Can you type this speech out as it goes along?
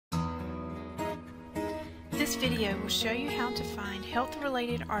This video will show you how to find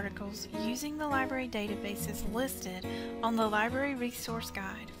health-related articles using the library databases listed on the Library Resource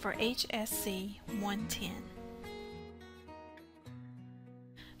Guide for HSC 110.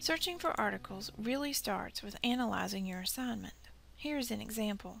 Searching for articles really starts with analyzing your assignment. Here's an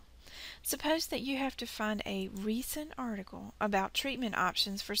example. Suppose that you have to find a recent article about treatment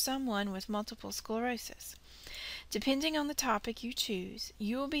options for someone with multiple sclerosis. Depending on the topic you choose,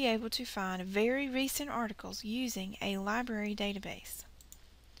 you will be able to find very recent articles using a library database.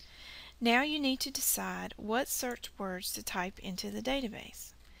 Now you need to decide what search words to type into the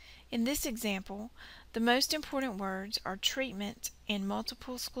database. In this example, the most important words are treatment and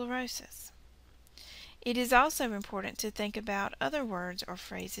multiple sclerosis. It is also important to think about other words or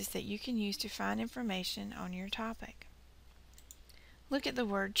phrases that you can use to find information on your topic. Look at the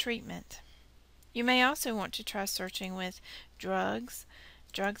word treatment. You may also want to try searching with drugs,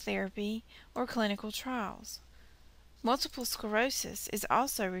 drug therapy, or clinical trials. Multiple sclerosis is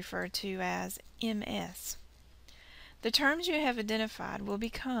also referred to as MS. The terms you have identified will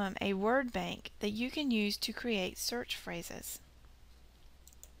become a word bank that you can use to create search phrases.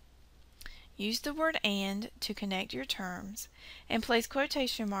 Use the word "and" to connect your terms, and place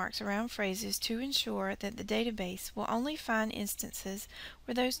quotation marks around phrases to ensure that the database will only find instances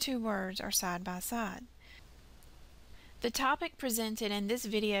where those two words are side by side. The topic presented in this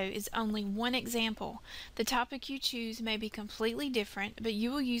video is only one example. The topic you choose may be completely different, but you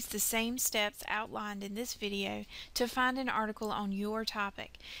will use the same steps outlined in this video to find an article on your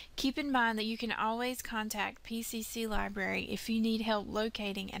topic. Keep in mind that you can always contact PCC Library if you need help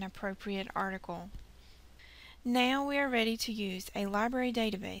locating an appropriate article. Now we are ready to use a library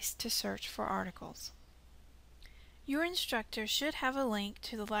database to search for articles. Your instructor should have a link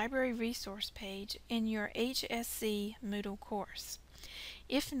to the library resource page in your HSC Moodle course.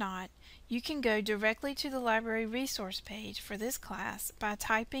 If not, you can go directly to the library resource page for this class by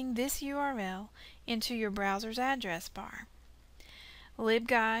typing this URL into your browser's address bar: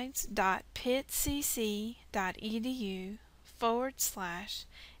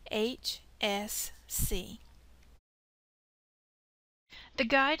 libguides.pitcc.edu/HSC. The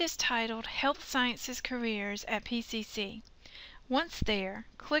guide is titled Health Sciences Careers at PCC. Once there,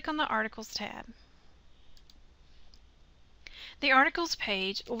 click on the Articles tab. The Articles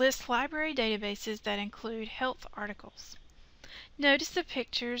page lists library databases that include health articles. Notice the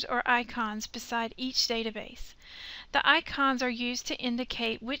pictures or icons beside each database. The icons are used to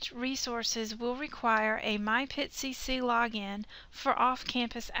indicate which resources will require a MyPitCC login for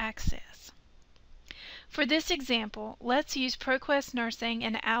off-campus access. For this example, let's use ProQuest Nursing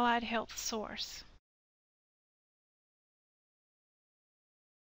and Allied Health Source.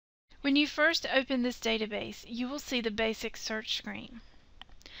 When you first open this database, you will see the basic search screen.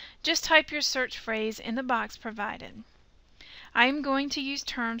 Just type your search phrase in the box provided. I am going to use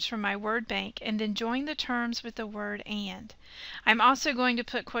terms from my word bank and then join the terms with the word "and." I'm also going to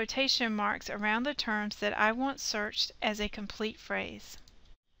put quotation marks around the terms that I want searched as a complete phrase.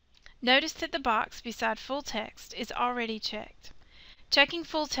 Notice that the box beside full text is already checked. Checking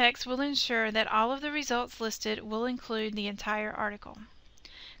full text will ensure that all of the results listed will include the entire article.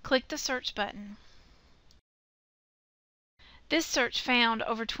 Click the search button. This search found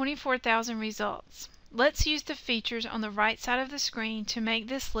over 24,000 results. Let's use the features on the right side of the screen to make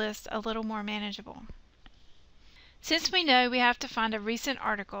this list a little more manageable. Since we know we have to find a recent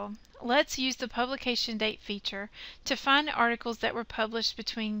article, let's use the publication date feature to find articles that were published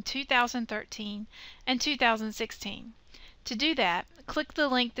between 2013 and 2016. To do that, click the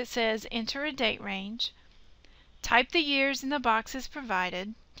link that says Enter a Date Range, type the years in the boxes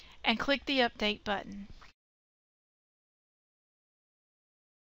provided, and click the Update button.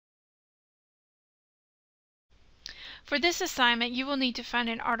 For this assignment, you will need to find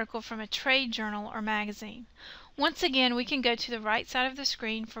an article from a trade journal or magazine. Once again, we can go to the right side of the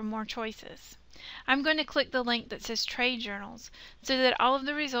screen for more choices. I'm going to click the link that says Trade Journals so that all of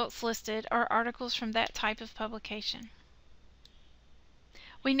the results listed are articles from that type of publication.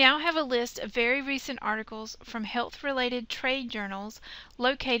 We now have a list of very recent articles from health-related trade journals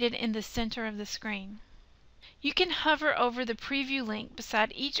located in the center of the screen. You can hover over the preview link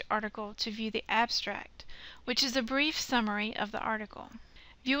beside each article to view the abstract, which is a brief summary of the article.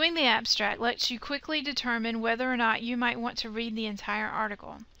 Viewing the abstract lets you quickly determine whether or not you might want to read the entire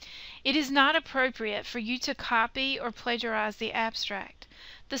article. It is not appropriate for you to copy or plagiarize the abstract.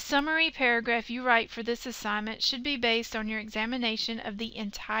 The summary paragraph you write for this assignment should be based on your examination of the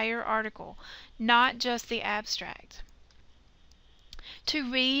entire article, not just the abstract. To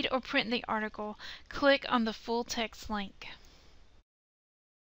read or print the article, click on the full text link.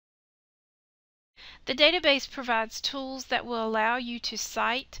 The database provides tools that will allow you to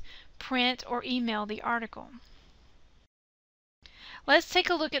cite, print, or email the article. Let's take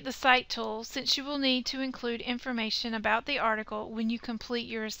a look at the Cite tool, since you will need to include information about the article when you complete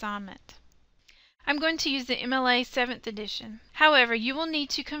your assignment. I'm going to use the MLA 7th edition. However, you will need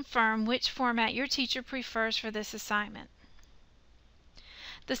to confirm which format your teacher prefers for this assignment.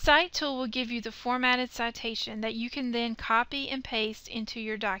 The Cite tool will give you the formatted citation that you can then copy and paste into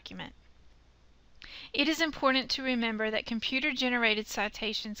your document. It is important to remember that computer-generated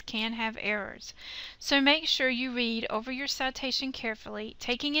citations can have errors, so make sure you read over your citation carefully,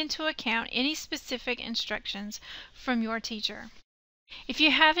 taking into account any specific instructions from your teacher. If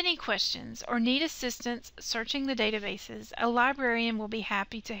you have any questions or need assistance searching the databases, a librarian will be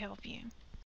happy to help you.